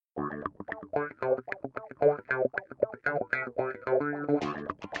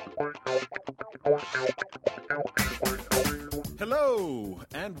Hello,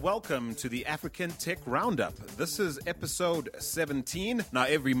 and welcome to the African Tech Roundup. This is episode 17. Now,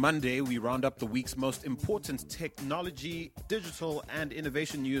 every Monday, we round up the week's most important technology, digital, and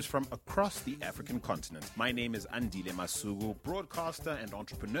innovation news from across the African continent. My name is Andile Masugu, broadcaster and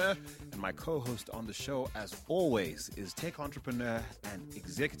entrepreneur, and my co-host on the show, as always, is tech entrepreneur and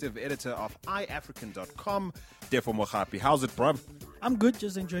executive editor of iAfrican.com, Defo Mohapi. How's it, bruv? I'm good,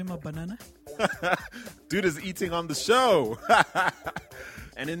 just enjoying my banana. Dude is eating on the show.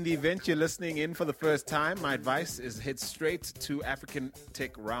 And in the event you're listening in for the first time, my advice is head straight to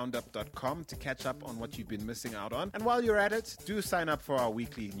africantechroundup.com to catch up on what you've been missing out on. And while you're at it, do sign up for our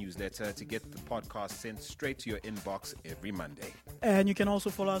weekly newsletter to get the podcast sent straight to your inbox every Monday. And you can also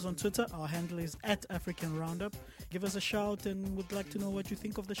follow us on Twitter. Our handle is @AfricanRoundup. Give us a shout and would like to know what you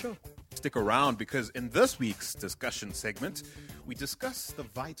think of the show. Stick around because in this week's discussion segment, we discuss the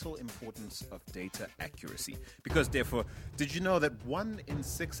vital importance of data accuracy. Because therefore, did you know that 1 in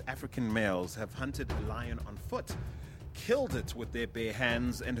 6 African males have hunted a lion on foot, killed it with their bare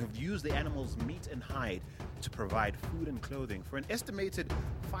hands, and have used the animal's meat and hide to provide food and clothing for an estimated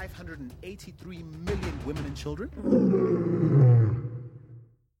 583 million women and children?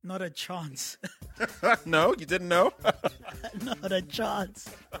 Not a chance. No, you didn't know? Not a chance.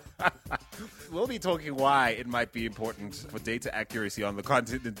 We'll be talking why it might be important for data accuracy on the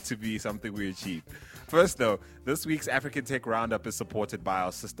continent to be something we achieve. First, though, this week's African Tech Roundup is supported by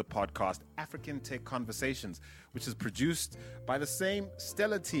our sister podcast, African Tech Conversations, which is produced by the same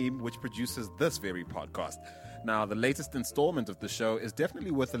stellar team which produces this very podcast. Now, the latest installment of the show is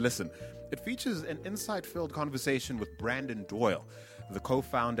definitely worth a listen. It features an insight-filled conversation with Brandon Doyle, the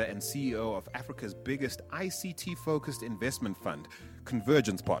co-founder and CEO of Africa's biggest ICT-focused investment fund,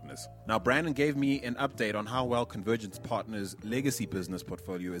 Convergence Partners. Now, Brandon gave me an update on how well Convergence Partners' legacy business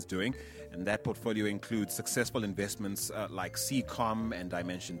portfolio is doing, and that portfolio includes successful investments like CCOM and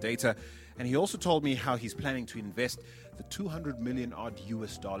Dimension Data. And he also told me how he's planning to invest the $200 million odd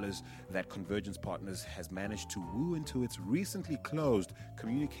US that Convergence Partners has managed to woo into its recently closed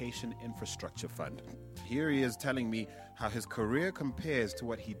communication infrastructure fund. Here he is telling me how his career compares to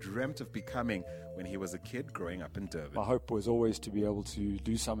what he dreamt of becoming when he was a kid growing up in Durban. My hope was always to be able to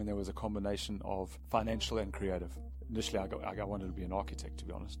do something that was a combination of financial and creative. Initially, I wanted to be an architect, to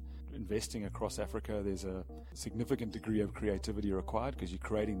be honest. Investing across Africa, there's a significant degree of creativity required because you're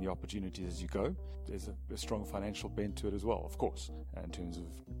creating the opportunities as you go. There's a strong financial bent to it as well, of course, in terms of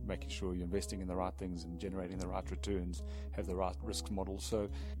making sure you're investing in the right things and generating the right returns, have the right risk model. So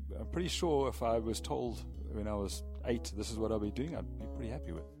I'm pretty sure if I was told when I was 8, this is what I'll be doing, I'd be pretty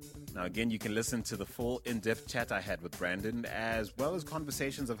happy with. Now, again, you can listen to the full in-depth chat I had with Brandon, as well as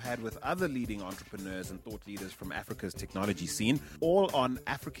conversations I've had with other leading entrepreneurs and thought leaders from Africa's technology scene, all on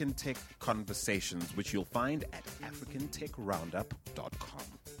African Tech Conversations, which you'll find at africantechroundup.com.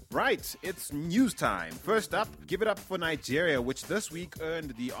 Right, it's news time. First up, give it up for Nigeria, which this week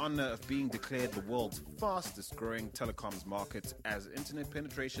earned the honor of being declared the world's fastest growing telecoms market as internet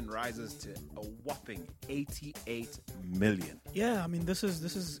penetration rises to a whopping 88 million. Yeah, I mean, this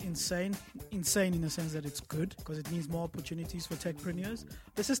is insane. Insane in the sense that it's good because it means more opportunities for techpreneurs.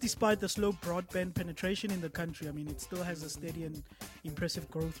 This is despite the slow broadband penetration in the country. I mean, it still has a steady and impressive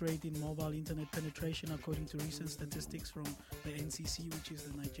growth rate in mobile internet penetration according to recent statistics from the NCC, which is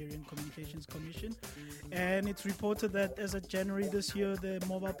the Nigerian Communications Commission. And it's reported that as of January this year, the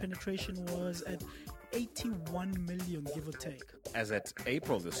mobile penetration was at 81 million, give or take. As at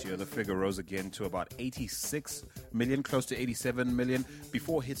April this year, the figure rose again to about 86 million, close to 87 million,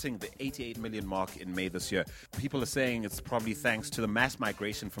 before hitting the 88 million mark in May this year. People are saying it's probably thanks to the mass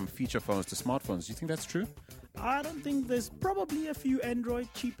migration from feature phones to smartphones. Do you think that's true? I don't think there's probably a few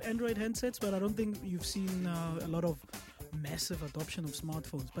cheap Android handsets, but I don't think you've seen a lot of massive adoption of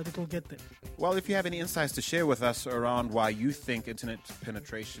smartphones, but it will get there. Well, if you have any insights to share with us around why you think internet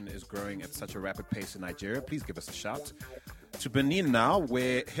penetration is growing at such a rapid pace in Nigeria, please give us a shout. To Benin now,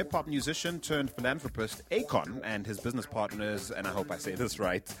 where hip-hop musician turned philanthropist Akon and his business partners, and I hope I say this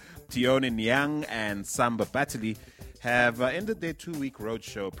right, Tione Nyang and Samba Batili, have ended their 2-week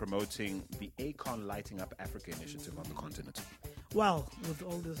roadshow promoting the Akon Lighting Up Africa initiative on the continent. Well, with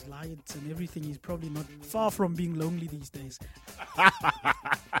all these lights and everything, he's probably not far from being lonely these days.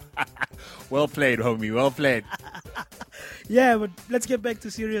 Well played, homie. Well played. Yeah, but let's get back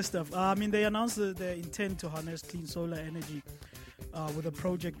to serious stuff. They announced their intent to harness clean solar energy with a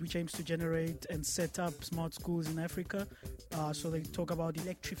project which aims to generate and set up smart schools in Africa. So they talk about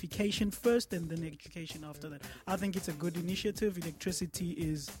electrification first and then education after that. I think it's a good initiative. Electricity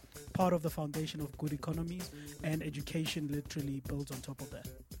is part of the foundation of good economies, and education literally builds on top of that.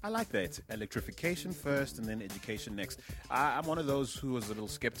 I like that. Electrification first and then education next. I'm one of those who was a little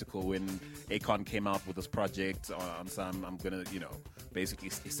skeptical when Akon came out with this project on some, I'm going to, basically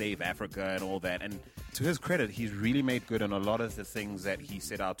save Africa and all that. And to his credit, he's really made good on a lot of the things that he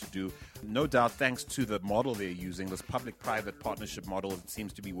set out to do. No doubt, thanks to the model they're using, this public-private partnership model, it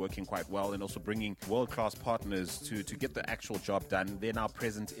seems to be working quite well, and also bringing world-class partners to get the actual job done. They're now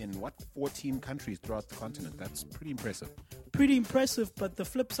present in, 14 countries throughout the continent. That's pretty impressive. Pretty impressive, but the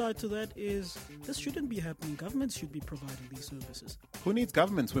flip side to that is this shouldn't be happening. Governments should be providing these services. Who needs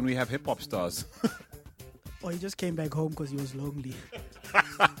governments when we have hip-hop stars? Or he just came back home because he was lonely.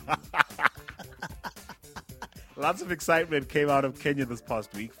 Lots of excitement came out of Kenya this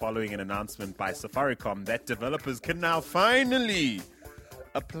past week following an announcement by Safaricom that developers can now finally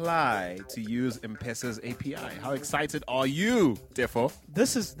apply to use M-Pesa's API. How excited are you, Tefo?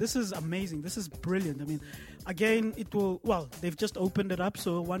 This is amazing. This is brilliant. I mean, again, they've just opened it up,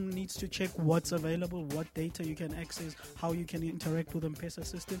 so one needs to check what's available, what data you can access, how you can interact with the M-Pesa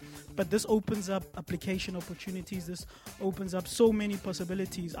system. But this opens up application opportunities. This opens up so many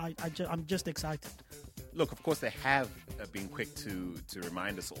possibilities. I'm just excited. Look, of course, they have been quick to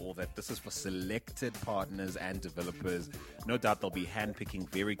remind us all that this is for selected partners and developers. No doubt they'll be handpicking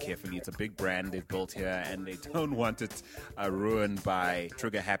very carefully. It's a big brand they've built here, and they don't want it ruined by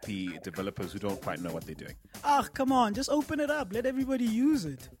trigger-happy developers who don't quite know what they're doing. Come on, just open it up. Let everybody use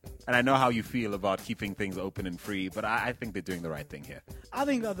it. And I know how you feel about keeping things open and free, but I think they're doing the right thing here. I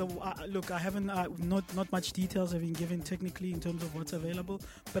think, look, I haven't, not much details have been given technically in terms of what's available,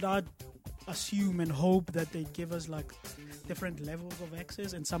 but I'd assume and hope that they give us like different levels of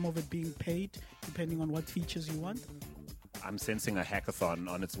access, and some of it being paid depending on what features you want. I'm sensing a hackathon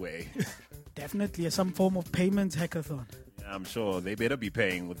on its way. Definitely some form of payments hackathon. I'm sure they better be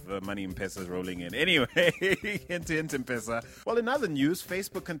paying with the money M-Pesa's rolling in. Anyway, hint M-Pesa. Well, in other news,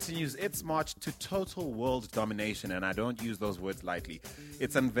 Facebook continues its march to total world domination, and I don't use those words lightly.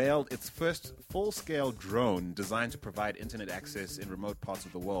 It's unveiled its first full-scale drone designed to provide internet access in remote parts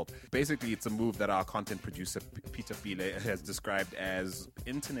of the world. Basically, it's a move that our content producer, Peter Pile, has described as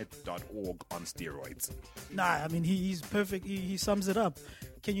internet.org on steroids. I mean, he's perfect. He sums it up.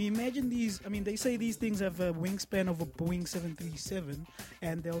 Can you imagine these? I mean, they say these things have a wingspan of a Boeing 737,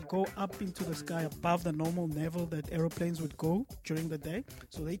 and they'll go up into the sky above the normal level that aeroplanes would go during the day.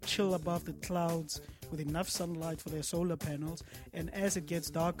 So they chill above the clouds with enough sunlight for their solar panels, and as it gets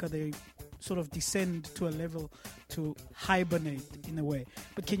darker, they sort of descend to a level to hibernate in a way.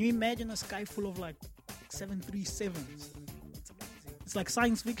 But can you imagine a sky full of like 737s? It's amazing. It's like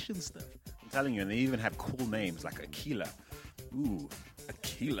science fiction stuff. I'm telling you, and they even have cool names like Aquila. Ooh,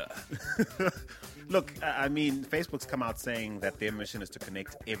 Aquila. Look, I mean, Facebook's come out saying that their mission is to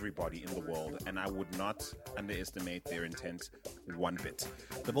connect everybody in the world, and I would not underestimate their intent one bit.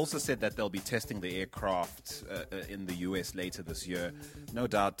 They've also said that they'll be testing the aircraft in the US later this year. No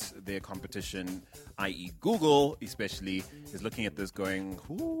doubt their competition, i.e. Google especially, is looking at this going,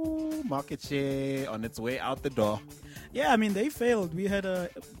 ooh, market share on its way out the door. Yeah, I mean, they failed. We had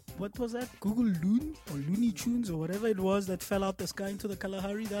what was that? Google Loon or Looney Tunes or whatever it was that fell out the sky into the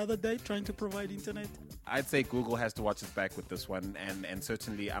Kalahari the other day trying to provide internet. I'd say Google has to watch its back with this one, and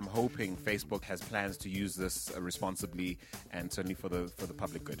certainly I'm hoping Facebook has plans to use this responsibly and certainly for the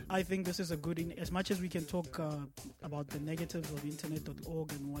public good. I think this is a good, as much as we can talk about the negatives of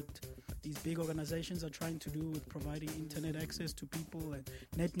internet.org and what these big organizations are trying to do with providing internet access to people and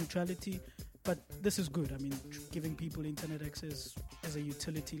net neutrality. But this is good. I mean, giving people internet access as a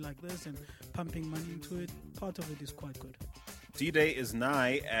utility like this and pumping money into it, part of it is quite good. D-Day is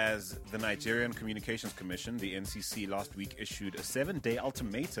nigh as the Nigerian Communications Commission, the NCC, last week issued a 7-day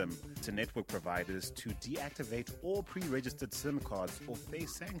ultimatum to network providers to deactivate all pre-registered SIM cards or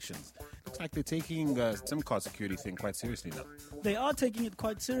face sanctions. Looks like they're taking SIM card security thing quite seriously now. They are taking it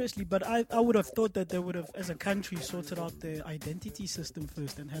quite seriously, but I would have thought that they would have, as a country, sorted out their identity system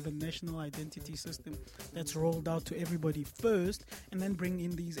first and have a national identity system that's rolled out to everybody first, and then bring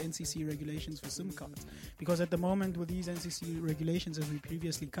in these NCC regulations for SIM cards. Because at the moment with these NCC regulations, as we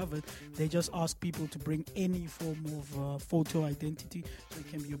previously covered, they just ask people to bring any form of photo identity, so it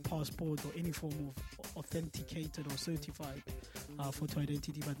can be a passport or any form of authenticated or certified photo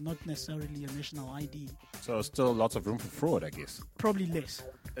identity, but not necessarily a national ID. So still lots of room for fraud, I guess. Probably less.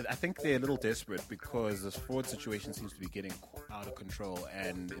 I think they're a little desperate because this fraud situation seems to be getting out of control,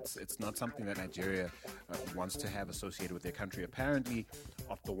 and it's not something that Nigeria wants to have associated with their country. Apparently,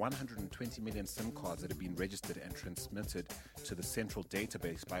 of the 120 million SIM cards that have been registered and transmitted to the central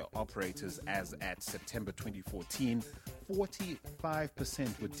database by operators as at September 2014,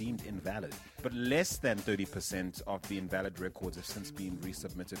 45% were deemed invalid, but less than 30% of the invalid records have since been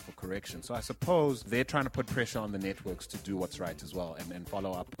resubmitted for correction. So I suppose they're trying to put pressure on the networks to do what's right as well and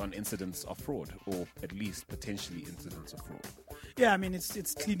follow up on incidents of fraud, or at least potentially incidents of fraud. Yeah, I mean,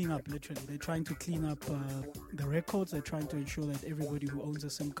 it's cleaning up, literally. They're trying to clean up the records. They're trying to ensure that everybody who owns a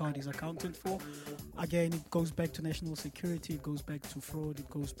SIM card is accounted for. Again, it goes back to national security, it goes back to fraud, it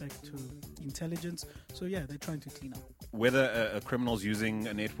goes back to intelligence. So, yeah, they're trying to clean up. Whether a criminal's using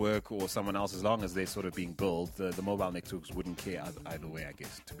a network or someone else, as long as they're sort of being billed, the mobile networks wouldn't care either way, I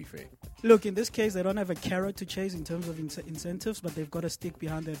guess, to be fair. Look, in this case, they don't have a carrot to chase in terms of incentives, but they've got a stick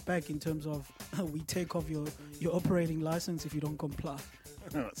behind their back in terms of we take off your operating license if you don't comply.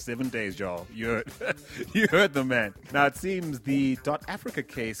 7 days, Joel. You heard the man. Now, it seems the .Africa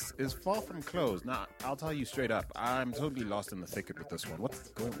case is far from closed. Now, I'll tell you straight up, I'm totally lost in the thicket with this one.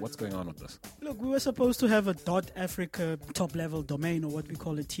 What's going on with this? Look, we were supposed to have a .Africa top-level domain, or what we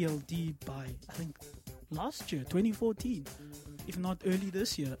call a TLD, by, I think, last year, 2014, if not early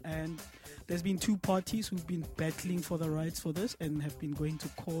this year. And there's been two parties who've been battling for the rights for this and have been going to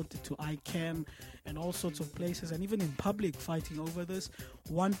court, to ICANN and all sorts of places, and even in public fighting over this.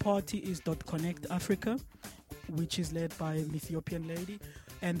 One party is .Connect Africa, which is led by an Ethiopian lady,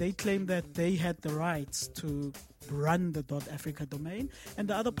 and they claim that they had the rights to run the .Africa domain. And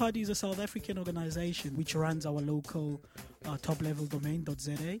the other party is a South African organization which runs our local top-level domain,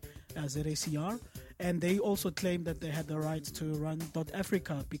 .ZACR. And they also claim that they had the rights to run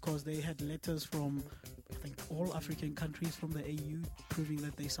 .Africa because they had letters from, I think, all African countries from the AU proving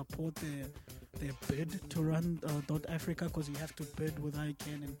that they support their bid to run .Africa, because you have to bid with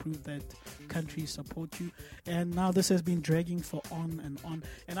ICANN and prove that countries support you. And now this has been dragging for on and on.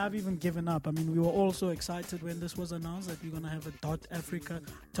 And I've even given up. I mean, we were all so excited when this was announced that we're going to have a .Africa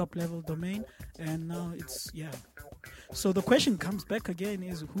top-level domain. And now it's, yeah. So the question comes back again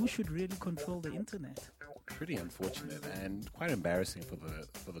is, who should really control the internet? Pretty unfortunate and quite embarrassing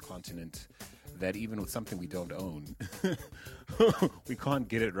for the continent that even with something we don't own, we can't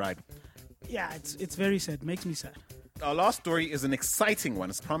get it right. Yeah, it's very sad. Makes me sad. Our last story is an exciting one.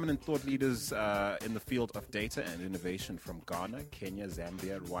 It's prominent thought leaders in the field of data and innovation from Ghana, Kenya,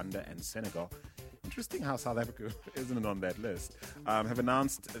 Zambia, Rwanda, and Senegal. Interesting how South Africa isn't on that list. Have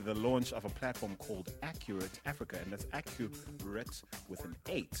announced the launch of a platform called Accurate Africa, and that's accurate with an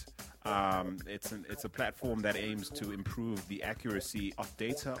 8. It's a platform that aims to improve the accuracy of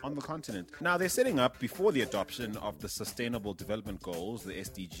data on the continent. Now, they're setting up before the adoption of the Sustainable Development Goals, the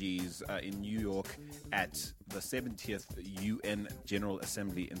SDGs, in New York at the 70th UN General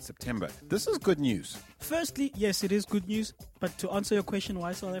Assembly in September. This is good news. Firstly, yes, it is good news. But to answer your question,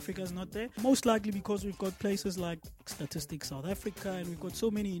 why South Africa is not there? Most likely because we've got places like Statistics South Africa, and we've got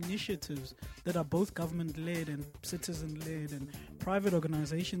so many initiatives that are both government-led and citizen-led and private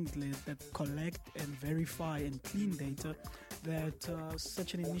organizations-led that collect and verify and clean data, that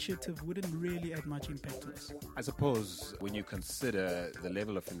such an initiative wouldn't really add much impact to us. I suppose when you consider the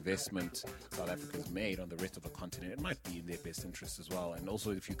level of investment South Africa's made on the rest of the continent, it might be in their best interest as well. And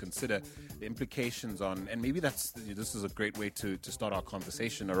also if you consider the implications on, and maybe this is a great way to start our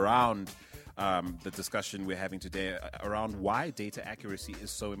conversation around the discussion we're having today around why data accuracy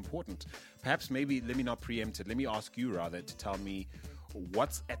is so important. Perhaps maybe, let me not preempt it, let me ask you rather to tell me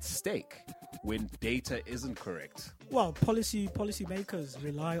what's at stake when data isn't correct. Well, policymakers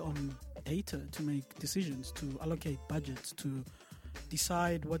rely on data to make decisions, to allocate budgets, to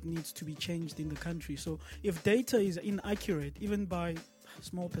decide what needs to be changed in the country. So if data is inaccurate, even by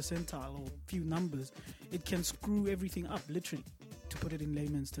small percentile or few numbers, it can screw everything up, literally, to put it in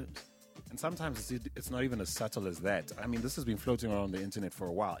layman's terms. And sometimes it's not even as subtle as that. I mean, this has been floating around the internet for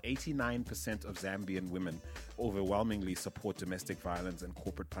a while. 89% of Zambian women overwhelmingly support domestic violence and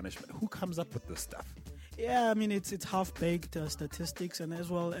corporate punishment. Who comes up with this stuff? Yeah, I mean, it's half-baked statistics, and as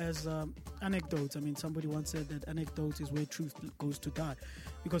well as anecdotes. I mean, somebody once said that anecdotes is where truth goes to die,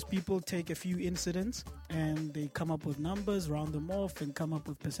 because people take a few incidents and they come up with numbers, round them off, and come up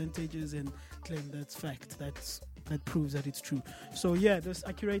with percentages and claim that's fact. That proves that it's true. So yeah, this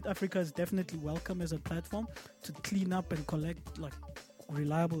Accurate Africa is definitely welcome as a platform to clean up and collect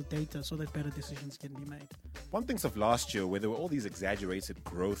reliable data so that better decisions can be made. One thinks of last year where there were all these exaggerated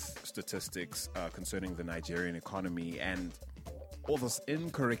growth statistics concerning the Nigerian economy and all this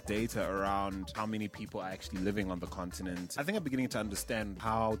incorrect data around how many people are actually living on the continent. I think I'm beginning to understand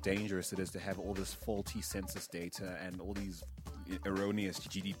how dangerous it is to have all this faulty census data and all these erroneous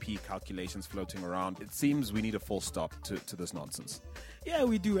GDP calculations floating around. It seems we need a full stop to this nonsense. Yeah,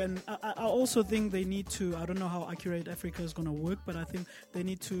 we do. And I also think they need to, I don't know how Accurate Africa is going to work, but I think they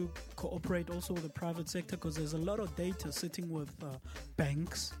need to cooperate also with the private sector, because there's a lot of data sitting with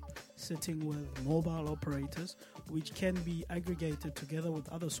banks, sitting with mobile operators, which can be aggregated together with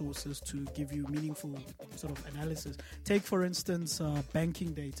other sources to give you meaningful sort of analysis. Take, for instance,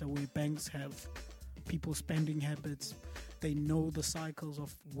 banking data, where banks have people's spending habits. They know the cycles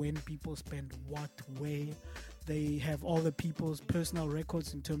of when people spend what, where. They have all the people's personal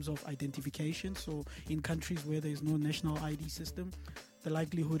records in terms of identification. So in countries where there's no national ID system, the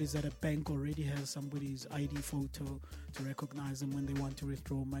likelihood is that a bank already has somebody's ID photo to recognize them when they want to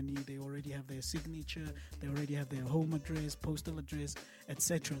withdraw money. They already have their signature, they already have their home address, postal address,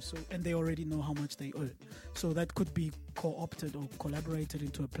 etc. So, and they already know how much they earn. So that could be co-opted or collaborated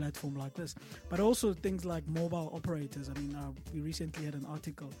into a platform like this. But also things like mobile operators. I mean, we recently had an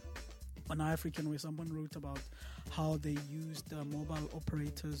article on iAfrican where someone wrote about how they used mobile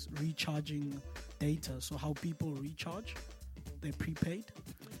operators recharging data. So how people recharge, they're prepaid,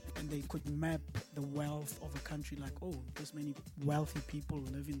 and they could map the wealth of a country, like, oh, this many wealthy people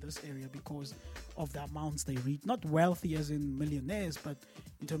live in this area because of the amounts they reach. Not wealthy as in millionaires, but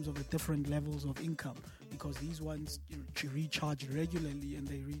in terms of the different levels of income, because these ones recharge regularly and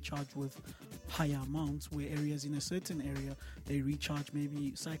they recharge with higher amounts, where areas in a certain area they recharge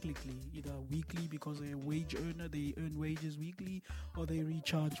maybe cyclically, either weekly because they're a wage earner, they earn wages weekly, or they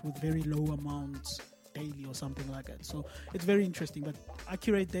recharge with very low amounts daily or something like that. So it's very interesting, but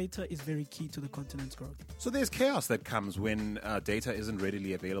accurate data is very key to the continent's growth. So there's chaos that comes when data isn't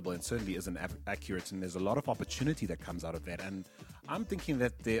readily available and certainly isn't accurate, and there's a lot of opportunity that comes out of that. And I'm thinking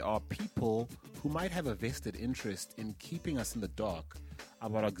that there are people who might have a vested interest in keeping us in the dark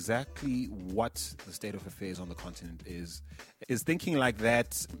about exactly what the state of affairs on the continent is. Is thinking like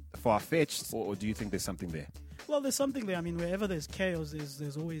that far-fetched, or do you think there's something there? Well, there's something there. I mean, wherever there's chaos,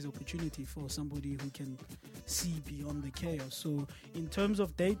 there's always opportunity for somebody who can see beyond the chaos. So in terms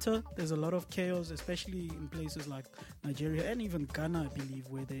of data, there's a lot of chaos, especially in places like Nigeria and even Ghana, I believe,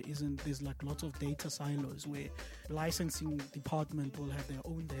 where there's like lots of data silos, where licensing department will have their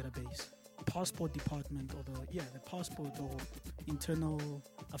own database. Passport department or the passport or internal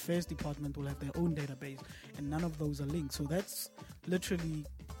affairs department will have their own database, and none of those are linked. So that's literally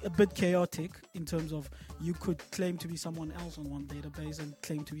a bit chaotic in terms of you could claim to be someone else on one database and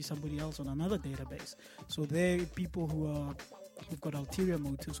claim to be somebody else on another database. So there are people who've got ulterior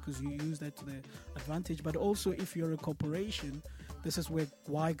motives, because you use that to their advantage. But also, if you're a corporation, this is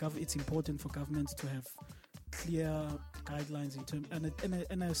why it's important for governments to have clear guidelines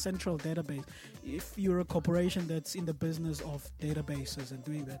in a central database. If you're a corporation that's in the business of databases and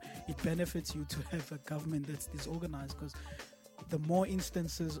doing that, it benefits you to have a government that's disorganized, because the more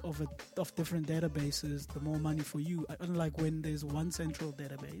instances of different databases, the more money for you. Unlike when there's one central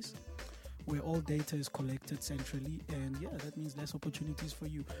database where all data is collected centrally, and that means less opportunities for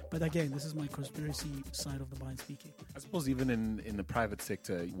you. But again, this is my conspiracy side of the mind speaking. I suppose even in the private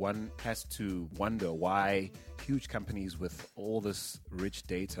sector, one has to wonder why huge companies with all this rich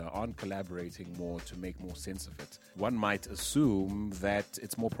data aren't collaborating more to make more sense of it. One might assume that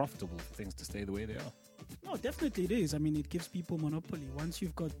it's more profitable for things to stay the way they are. No, definitely it is. I mean, it gives people monopoly. Once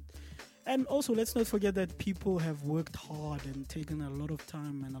you've got... And also, let's not forget that people have worked hard and taken a lot of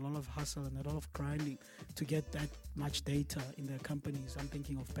time and a lot of hustle and a lot of grinding to get that much data in their companies. I'm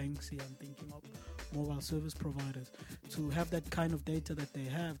thinking of banks here, I'm thinking of mobile service providers. To have that kind of data that they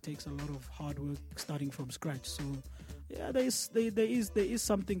have takes a lot of hard work starting from scratch. So, there is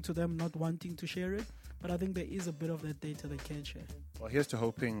something to them not wanting to share it. But I think there is a bit of that data they can share. Well, here's to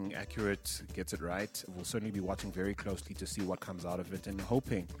hoping Accurate gets it right. We'll certainly be watching very closely to see what comes out of it, and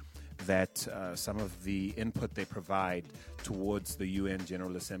hoping that some of the input they provide towards the UN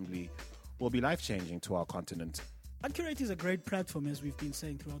General Assembly will be life-changing to our continent. Accurate is a great platform, as we've been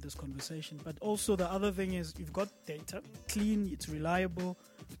saying throughout this conversation. But also the other thing is you've got data, clean, it's reliable,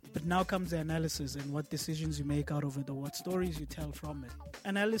 but now comes the analysis and what decisions you make out of it or what stories you tell from it.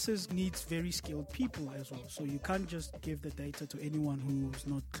 Analysis needs very skilled people as well. So you can't just give the data to anyone who's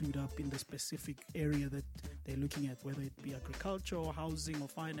not clued up in the specific area that they're looking at, whether it be agriculture or housing or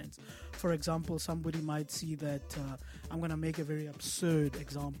finance. For example, somebody might see that, I'm going to make a very absurd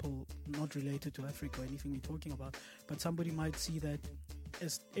example, not related to Africa or anything we're talking about, but somebody might see that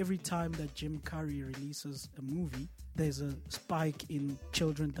as every time that Jim Carrey releases a movie, there's a spike in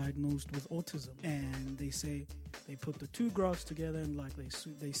children diagnosed with autism, and they say they put the two graphs together and like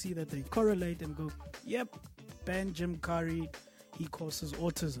they see that they correlate and go, yep, ban Jim Carrey, he causes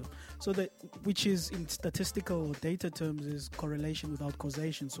autism. So that, which is in statistical or data terms, is correlation without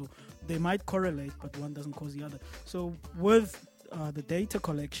causation. So they might correlate, but one doesn't cause the other. So with the data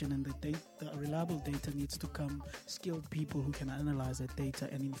collection and the reliable data needs to come skilled people who can analyze that data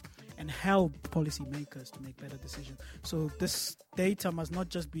and help policymakers to make better decisions. So this data must not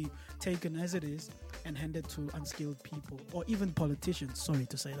just be taken as it is and handed to unskilled people or even politicians. Sorry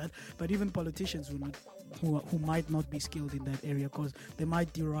to say that, but even politicians who might not be skilled in that area because they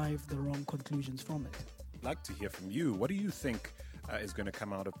might derive the wrong conclusions from it. I'd like to hear from you. What do you think is going to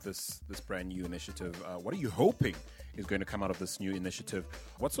come out of this brand new initiative? What are you hoping is going to come out of this new initiative?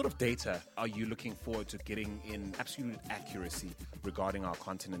 What sort of data are you looking forward to getting in absolute accuracy regarding our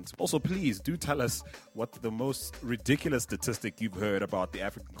continent? Also, please do tell us what the most ridiculous statistic you've heard about the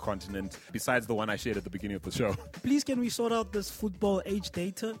African continent, besides the one I shared at the beginning of the show. Please, can we sort out this football age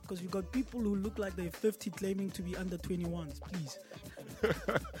data? Because you've got people who look like they're 50 claiming to be under 21s. Please.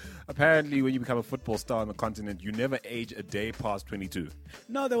 Apparently, when you become a football star on the continent, you never age a day past 22.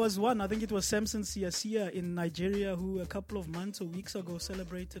 No, there was one. I think it was Samson Siasia in Nigeria who a couple of months or weeks ago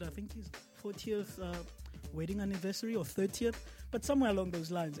celebrated, I think, his 40th wedding anniversary or 30th, but somewhere along those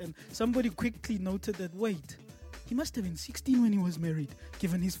lines. And somebody quickly noted that, wait, he must have been 16 when he was married,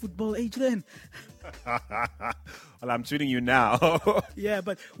 given his football age then. Well, I'm tweeting you now. Yeah,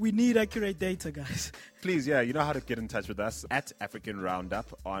 but we need accurate data, guys. Please, you know how to get in touch with us at African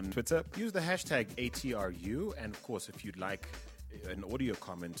Roundup on Twitter. Use the hashtag ATRU. And of course, if you'd like an audio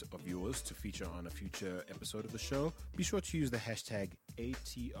comment of yours to feature on a future episode of the show, be sure to use the hashtag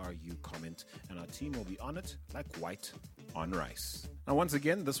ATRU comment, and our team will be on it like white on rice. Now, once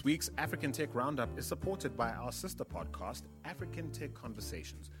again, this week's African Tech Roundup is supported by our sister podcast, African Tech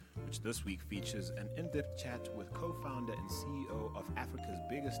Conversations, which this week features an in-depth chat with co-founder and CEO of Africa's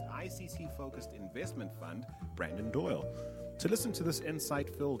biggest ICT-focused investment fund, Brandon Doyle. To listen to this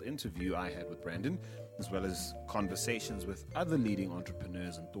insight-filled interview I had with Brandon, as well as conversations with other leading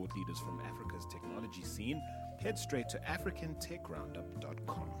entrepreneurs and thought leaders from Africa's technology scene, head straight to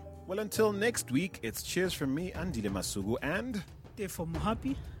africantechroundup.com. Well, until next week, it's cheers from me, Andile Masugu, and Tefo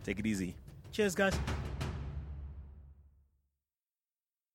Mohapi. take it easy. Cheers, guys.